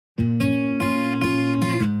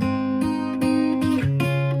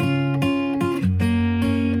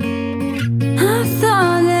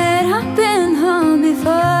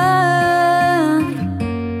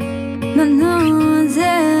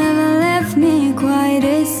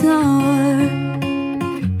this hour.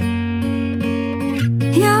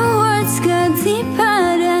 Your words cut deeper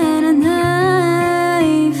than a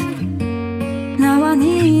knife. Now I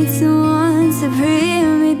need someone to bring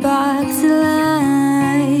me back to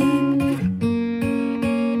life.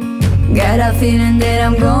 Got a feeling that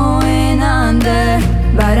I'm going under,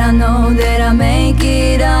 but I know that I'll make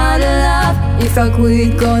it out alive if I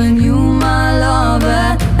quit calling you my lover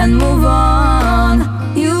and move on.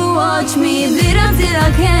 You watch me bleed until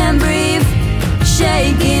I can't breathe,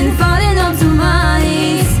 shaking, falling onto my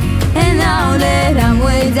knees. And now that I'm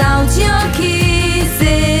without your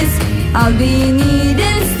kisses, I'll be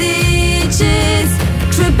needing stitches,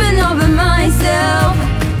 tripping over myself,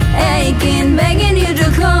 aching, begging you to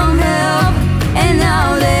come help. And now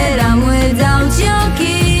that I'm without your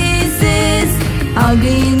kisses, I'll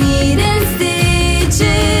be needing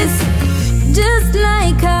stitches, just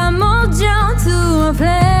like a moth drawn to a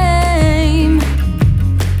flame.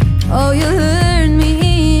 Oh, you hurt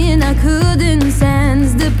me and I couldn't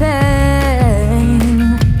sense the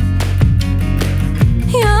pain.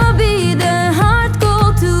 You'll be the heart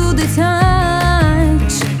cold to the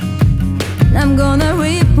touch. I'm gonna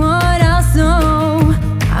reap what I sow.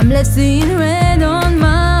 I'm left seeing red on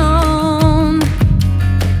my own.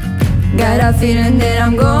 Got a feeling that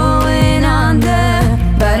I'm going under,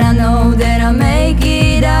 but I know that I'll make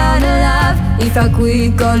it out alive if I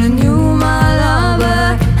quit calling you my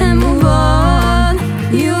lover and move on.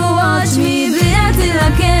 You watch me bleed until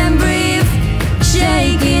I can't breathe,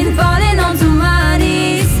 shaking, falling onto my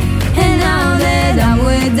knees. And now that I'm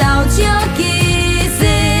without your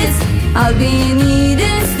kisses, I'll be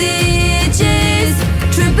needing stitches,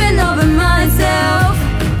 tripping over myself,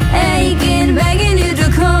 aching, begging you to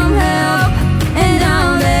come help. And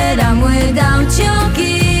now that I'm without your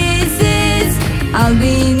kisses, I'll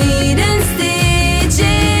be needing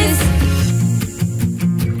stitches.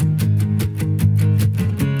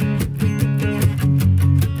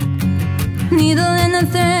 Needle and a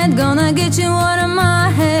thread, gonna get you out of my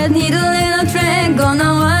head. Needle and a thread, gonna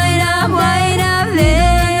wind up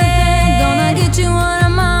there. Gonna get you out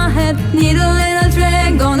of my head. Needle and a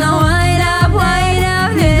thread, gonna wind up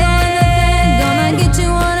there. Gonna get you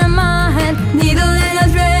out of my head. Needle and a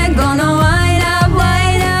thread, gonna wind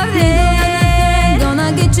up there. Gonna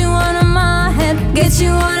get you out of my head, get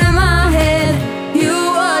you out of my head. You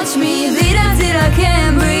watch me bleed until I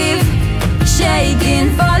can't breathe, shaking,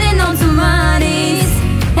 falling onto my knees.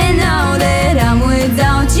 And now that I'm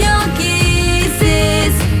without your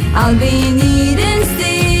kisses, I'll be needing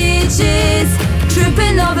stitches,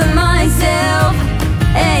 tripping over myself,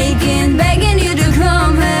 aching, begging you to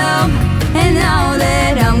come help. And now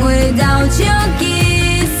that I'm without your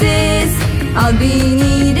kisses, I'll be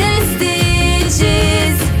needing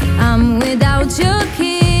stitches. I'm without your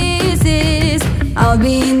kisses, I'll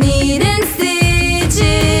be